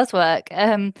does work.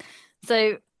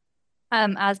 So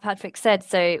as Patrick said,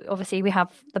 so obviously we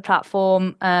have the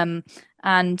platform, and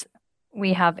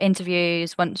we have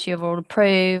interviews. Once you're all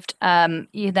approved,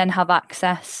 you then have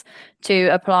access to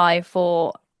apply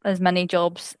for as many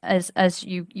jobs as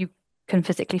you can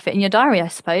physically fit in your diary, I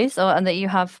suppose, and that you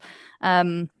have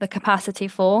the capacity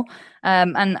for.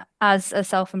 And as a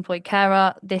self-employed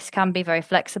carer, this can be very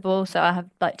flexible. So I have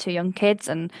 2 young kids,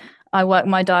 and I work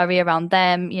my diary around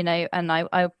them, and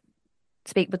I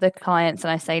speak with the clients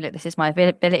and I say, look, this is my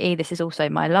availability, this is also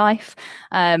my life.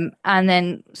 And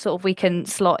then sort of we can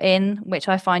slot in, which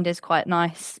I find is quite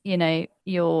nice.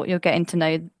 You're getting to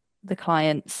know the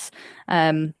clients,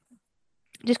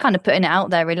 just kind of putting it out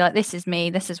there, really, this is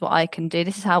me, this is what I can do,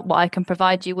 this is what I can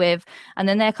provide you with. And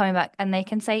then they're coming back and they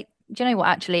can say, do you know what,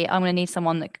 actually, I'm going to need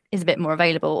someone that is a bit more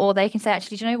available. Or they can say,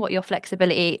 actually, do you know what, your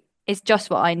flexibility is just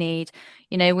what I need.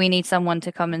 We need someone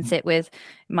to come and sit with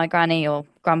my granny or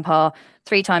grandpa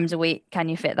 3 times a week. Can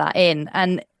you fit that in?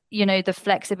 And, the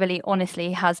flexibility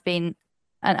honestly has been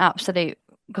an absolute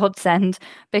godsend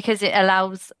because it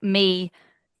allows me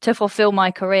to fulfill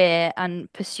my career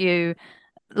and pursue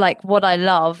like what I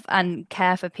love and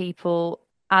care for people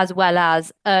as well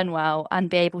as earn well and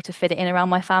be able to fit it in around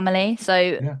my family. So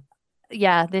Yeah.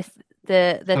 yeah, the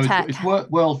So tech. it's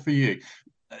worked well for you.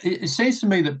 It seems to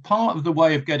me that part of the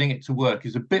way of getting it to work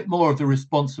is a bit more of the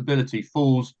responsibility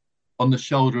falls on the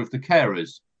shoulder of the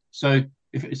carers. So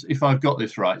if I've got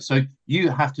this right, so you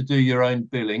have to do your own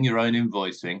billing, your own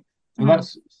invoicing. So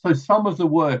Mhm. so some of the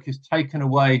work is taken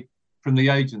away from the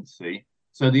agency.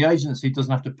 So the agency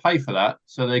doesn't have to pay for that.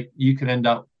 So you can end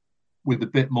up with a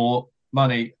bit more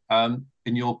money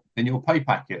in your pay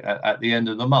packet at the end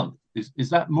of the month. Is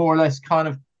that more or less kind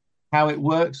of how it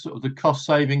works, sort of the cost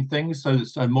saving things,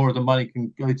 so more of the money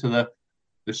can go to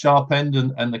the sharp end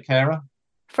and the carer?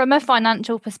 From a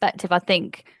financial perspective, I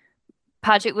think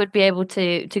Patrick would be able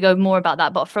to go more about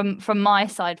that. But from my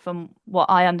side, from what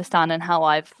I understand and how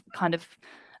I've kind of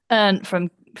earned from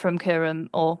Kurum,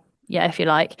 or yeah, if you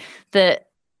like, that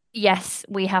yes,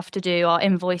 we have to do our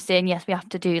invoicing. Yes, we have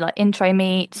to do like intro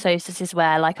meet. So this is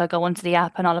where like I go onto the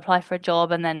app and I'll apply for a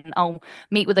job and then I'll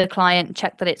meet with a client,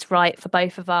 check that it's right for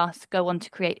both of us, go on to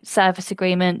create service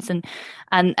agreements and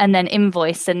then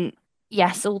invoice. And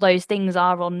yes, all those things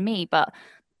are on me, but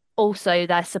also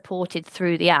they're supported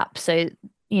through the app. So,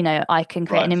 I can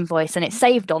create an Right. invoice and it's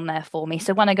saved on there for me.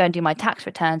 So when I go and do my tax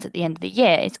returns at the end of the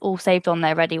year, it's all saved on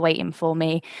there ready waiting for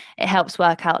me. It helps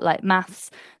work out like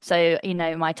maths. So,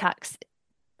 my tax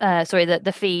sorry,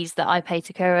 the fees that I pay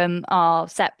to Kurum are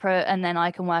separate, and then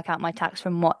I can work out my tax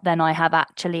from what then I have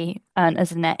actually earned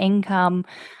as a net income.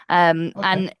 Okay.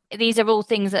 And these are all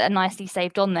things that are nicely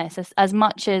saved on there. So as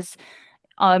much as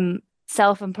I'm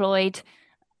self-employed,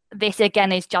 this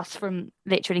again is just from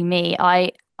literally me.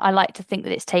 I like to think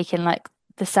that it's taken like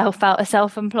the self out of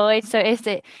self-employed. So it's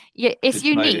It's made it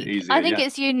unique. I easier, think yeah.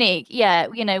 it's unique. Yeah,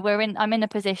 I'm in a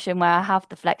position where I have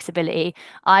the flexibility.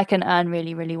 I can earn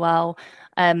really, really well.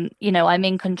 I'm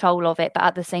in control of it, but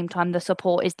at the same time the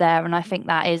support is there. And I think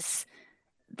that is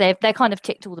they're kind of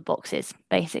ticked all the boxes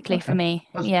basically for Okay, me.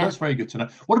 that's Yeah. that's very good to know.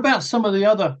 What about some of the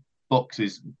other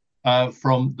boxes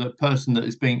from the person that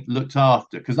is being looked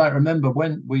after? Because I remember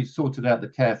when we sorted out the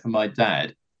care for my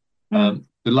dad, Mm.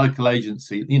 the local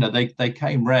agency, they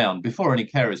came round before any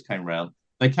carers came round.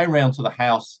 They came round to the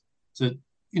house to,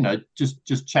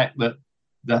 just check that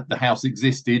the house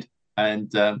existed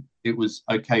and it was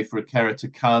okay for a carer to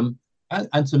come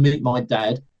and to meet my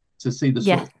dad to see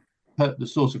Yeah. the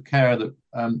sort of carer that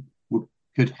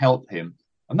could help him.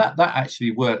 And that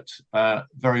actually worked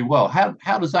very well.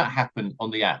 How does that happen on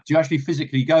the app? Do you actually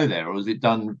physically go there, or is it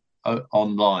done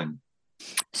online?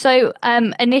 So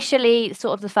initially,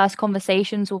 sort of the first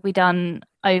conversations will be done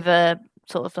over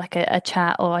sort of like a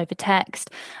chat or over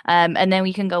text. And then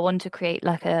we can go on to create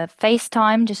like a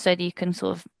FaceTime just so that you can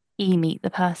sort of e-meet the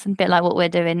person, a bit like what we're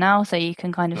doing now. So you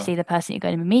can kind of Sure. see the person you're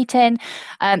going to be meeting.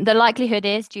 The likelihood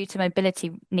is due to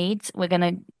mobility needs, we're going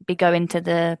to be going to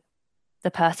the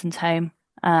person's home.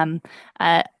 Um,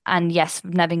 and yes,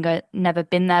 never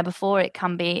been there before. It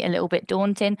can be a little bit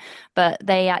daunting, but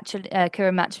they actually,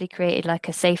 Kurum actually created like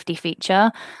a safety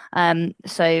feature.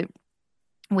 So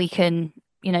we can,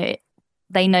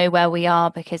 they know where we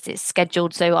are because it's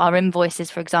scheduled. So our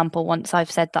invoices, for example, once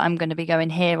I've said that I'm going to be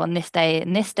going here on this day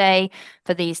and this day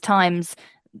for these times,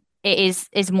 it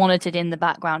is monitored in the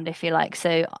background, if you like.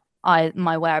 So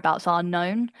my whereabouts are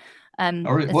known.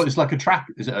 Or As what is like a track?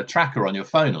 Is it a tracker on your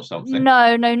phone or something?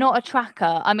 No, no, not a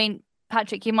tracker. I mean,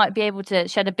 Patrick, you might be able to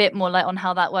shed a bit more light on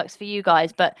how that works for you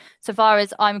guys, but so far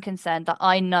as I'm concerned, that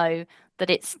I know that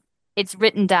it's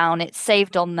written down, it's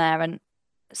saved on there, and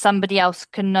somebody else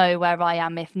can know where I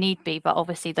am if need be. But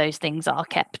obviously, those things are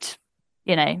kept,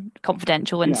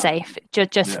 confidential and Yeah, safe,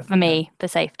 just Yeah, for yeah. me, for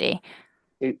safety.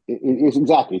 it is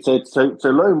exactly. So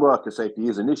lone worker safety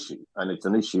is an issue, and it's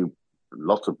an issue.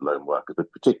 Lots of lone workers,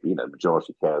 but particularly,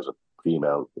 majority carers are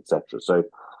female, etc. So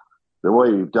the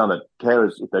way we've done it,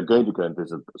 carers, if they're going to go and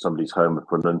visit somebody's home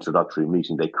for an introductory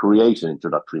meeting, they create an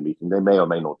introductory meeting. They may or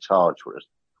may not charge for it,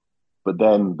 but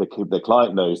then the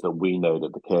client knows that we know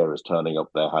that the carer is turning up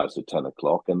at their house at 10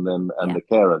 o'clock, and Yeah. the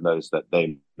carer knows that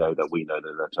they know that we know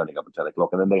that they're turning up at 10 o'clock,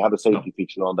 and then they have a Sure. safety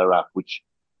feature on their app, which,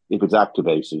 if it's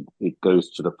activated, it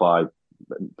goes to the 5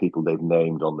 people they've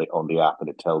named on the app, and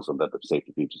it tells them that the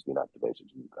safety feature's been activated,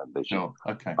 and they should Sure.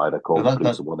 Okay. either call So the that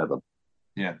police that or whatever.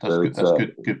 yeah, that's So good. it's That's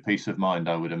good peace of mind,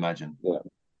 I would imagine. yeah.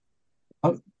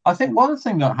 I think one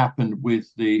thing that happened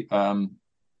with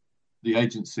the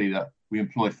agency that we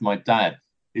employ for my dad,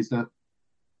 is that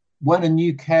when a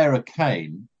new carer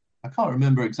came, I can't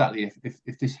remember exactly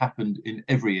if this happened in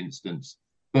every instance,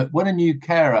 but when a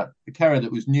carer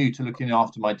that was new to looking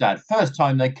after my dad, first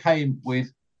time they came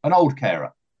with an old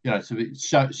carer, so it's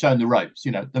shown the ropes.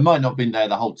 They might not have been there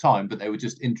the whole time, but they were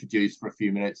just introduced for a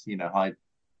few minutes. Hi,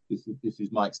 this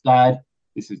is Mike's dad,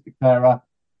 this is the carer,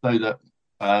 so that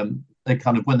they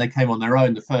kind of, when they came on their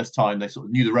own the first time, they sort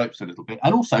of knew the ropes a little bit.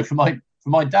 And also for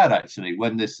my dad, actually,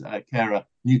 when this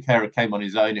new carer came on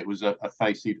his own, it was a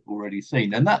face he'd already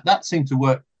seen, and that seemed to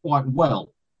work quite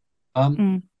well.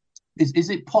 Is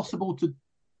it possible to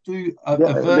do a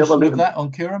version of that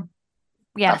on Kiram?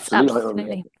 Yes,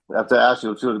 absolutely. I have to ask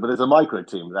you, but there's a micro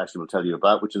team that actually will tell you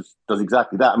about, which does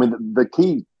exactly that. I mean, the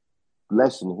key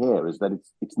lesson here is that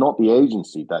it's not the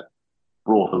agency that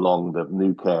brought along the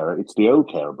new carer; it's the old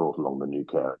carer brought along the new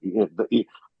carer.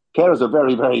 Carers are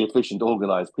very, very efficient,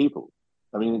 organised people.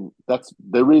 I mean, as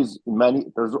I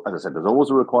said, there's always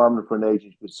a requirement for an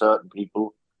agent with certain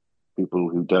people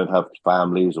who don't have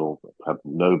families or have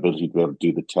no ability to be able to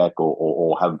do the tech,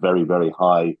 or have very, very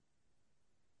high,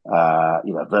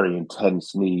 very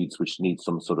intense needs, which need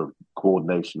some sort of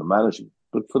coordination and management.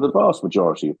 But for the vast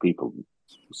majority of people,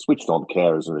 switched on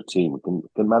carers in a team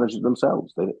can manage it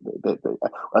themselves. They,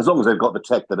 as long as they've got the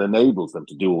tech that enables them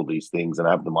to do all these things and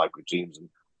have the micro teams and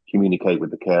communicate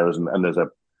with the carers.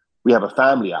 And we have a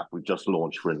family app we've just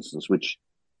launched, for instance, which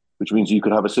means you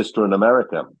could have a sister in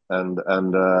America, and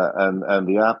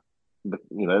the app,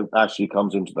 actually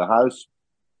comes into the house,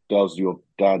 does your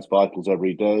dad's vitals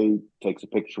every day, takes a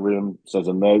picture of him, says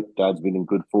a note, dad's been in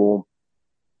good form,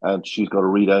 and she's got a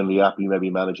read-only app. You may be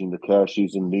managing the care.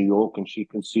 She's in New York, and she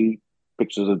can see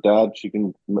pictures of dad. She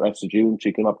can message you, and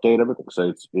she can update everything.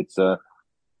 So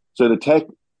so the tech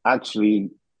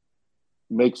actually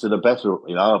makes it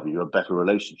in our view, a better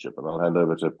relationship. And I'll hand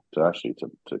over to Ashley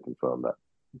to confirm that.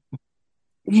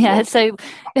 Yeah, so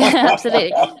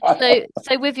absolutely.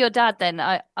 So with your dad, then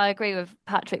I agree with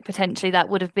Patrick. Potentially that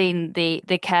would have been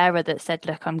the carer that said,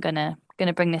 "Look, I'm gonna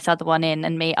bring this other one in."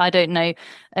 And me, I don't know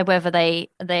whether the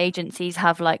agencies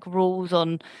have like rules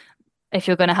on if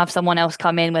you're going to have someone else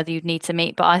come in, whether you'd need to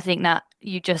meet. But I think that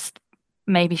you just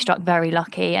maybe struck very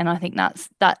lucky, and I think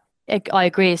that I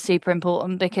agree is super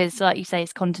important, because, like you say,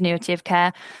 it's continuity of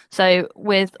care. So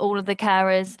with all of the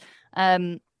carers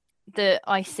that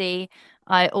I see,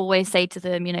 I always say to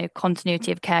them,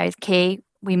 continuity of care is key.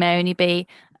 We may only be,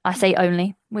 I say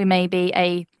only, we may be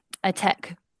a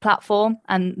tech platform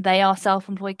and they are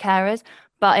self-employed carers,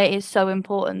 but it is so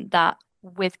important that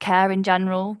with care in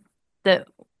general, that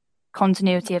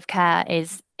continuity of care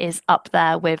is up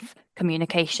there with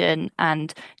communication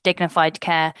and dignified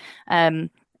care.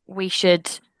 We should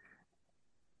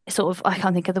sort of, I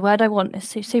can't think of the word I want,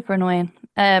 it's super annoying.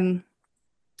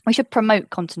 We should promote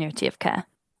continuity of care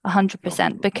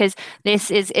 100%, because this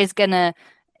is gonna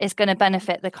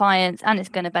benefit the clients, and it's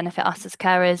gonna benefit us as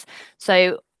carers.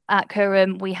 So at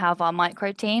Kiram, we have our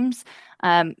micro teams.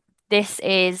 This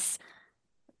is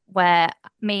where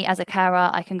me as a carer,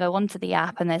 I can go onto the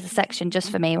app, and there's a section just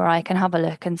for me where I can have a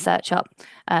look and search up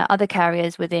other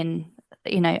carriers within,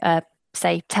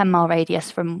 say 10-mile radius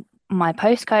from my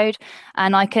postcode,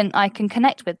 and I can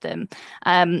connect with them.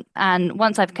 And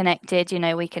once I've connected,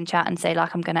 we can chat and say,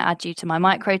 like, I'm going to add you to my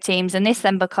micro teams, and this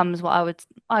then becomes what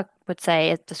I would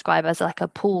say describe as like a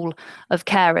pool of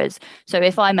carers. So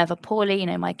if I'm ever poorly,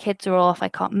 my kids are off, I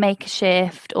can't make a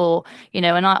shift, or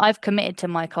and I've committed to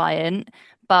my client,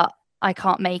 but I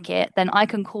can't make it, then I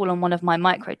can call on one of my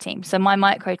micro teams. So my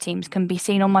micro teams can be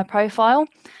seen on my profile.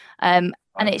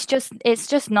 And it's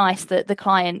just nice that the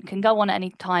client can go on at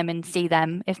any time and see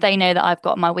them. If they know that I've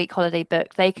got my week holiday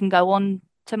booked, they can go on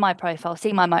to my profile,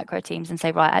 see my micro teams, and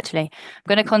say, right, actually, I'm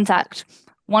going to contact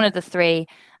one of the three,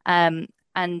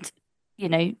 and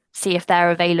see if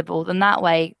they're available. Then that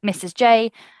way, Mrs.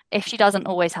 J, if she doesn't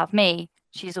always have me,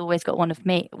 she's always got one of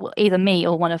me, either me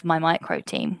or one of my micro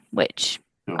team, which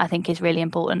I think is really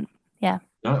important. Yeah.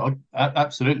 No,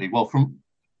 absolutely. Well, from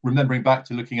remembering back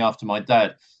to looking after my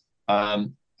dad.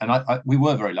 And we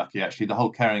were very lucky, actually. The whole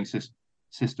caring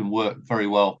system worked very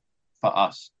well for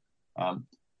us.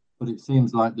 But it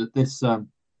seems like that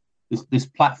this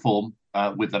platform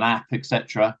with an app,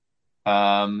 etc.,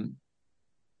 can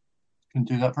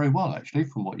do that very well, actually,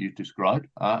 from what you've described,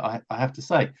 I have to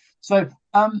say. So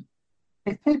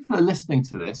if people are listening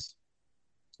to this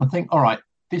and think, all right,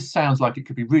 this sounds like it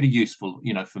could be really useful,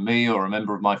 for me or a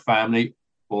member of my family,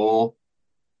 or,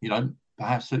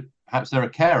 perhaps they're a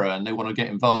carer and they want to get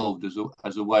involved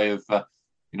as a way of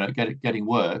getting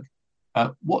work.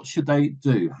 What should they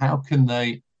do? How can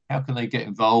they get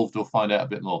involved or find out a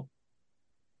bit more?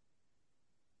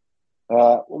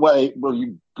 Well,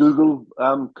 you Google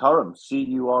Curram,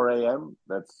 Curam.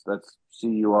 That's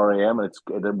Curam. It's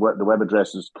the web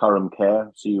address is Curram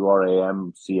Care,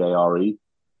 Curamcare,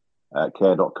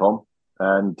 care.com.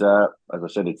 And as I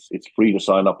said, it's free to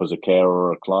sign up as a carer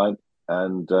or a client,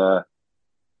 and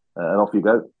off you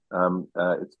go.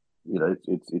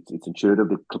 It's intuitive.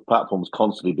 The platform's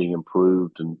constantly being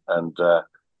improved, and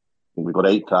we've got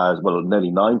 8,000, well,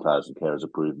 nearly 9,000 carers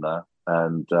approved now,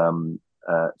 and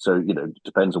so it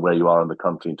depends on where you are in the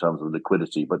country in terms of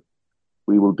liquidity, but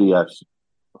we will be at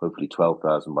hopefully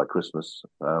 12,000 by Christmas,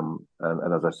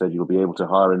 and as I said, you'll be able to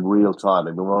hire in real time.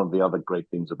 I mean, one of the other great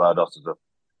things about us as a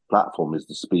platform is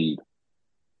the speed.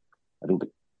 I think the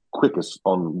quickest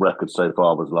on record so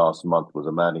far was last month. Was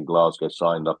a man in Glasgow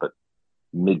signed up at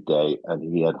midday, and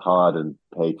he had hired and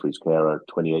paid for his carer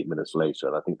 28 minutes later,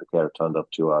 and I think the carer turned up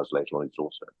 2 hours later on his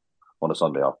doorstep on a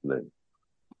Sunday afternoon.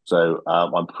 So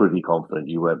I'm pretty confident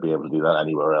you won't be able to do that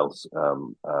anywhere else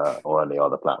or any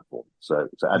other platform.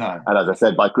 And as I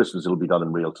said, by Christmas it'll be done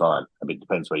in real time. I mean, it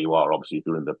depends where you are. Obviously, if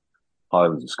you're in the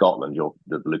Highlands of Scotland,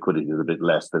 the liquidity is a bit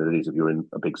less than it is if you're in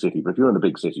a big city. But if you're in a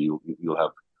big city, you'll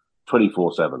have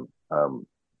 24/7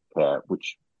 care,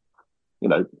 which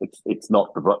it's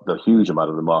not the huge amount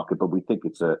of the market, but we think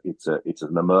it's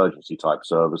an emergency type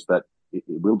service that it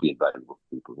will be invaluable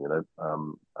for people.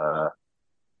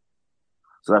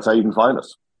 So that's how you can find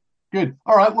us. Good.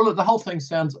 All right. Well, look, the whole thing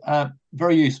sounds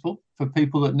very useful for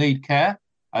people that need care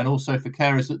and also for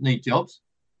carers that need jobs.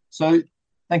 So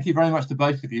thank you very much to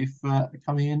both of you for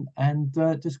coming in and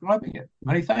describing it.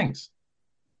 Many thanks.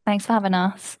 Thanks for having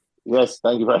us. Yes,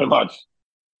 thank you very much.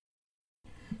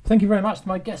 Thank you very much to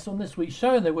my guests on this week's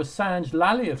show. And there was Sanj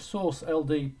Lally of Source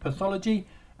LD Pathology,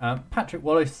 Patrick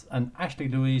Wallace and Ashley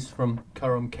Louise from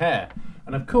Curram Care.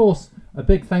 And of course, a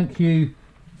big thank you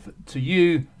to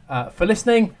you for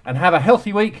listening, and have a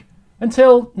healthy week.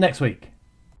 Until next week.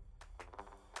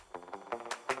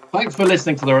 Thanks for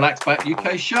listening to the Relax Back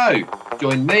UK show.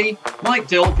 Join me, Mike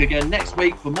Dilk, again next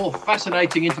week for more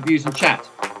fascinating interviews and chat.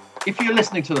 If you're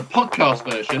listening to the podcast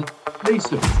version, please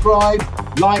subscribe,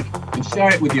 like, and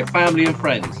share it with your family and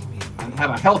friends. And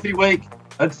have a healthy week.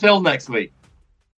 Until next week.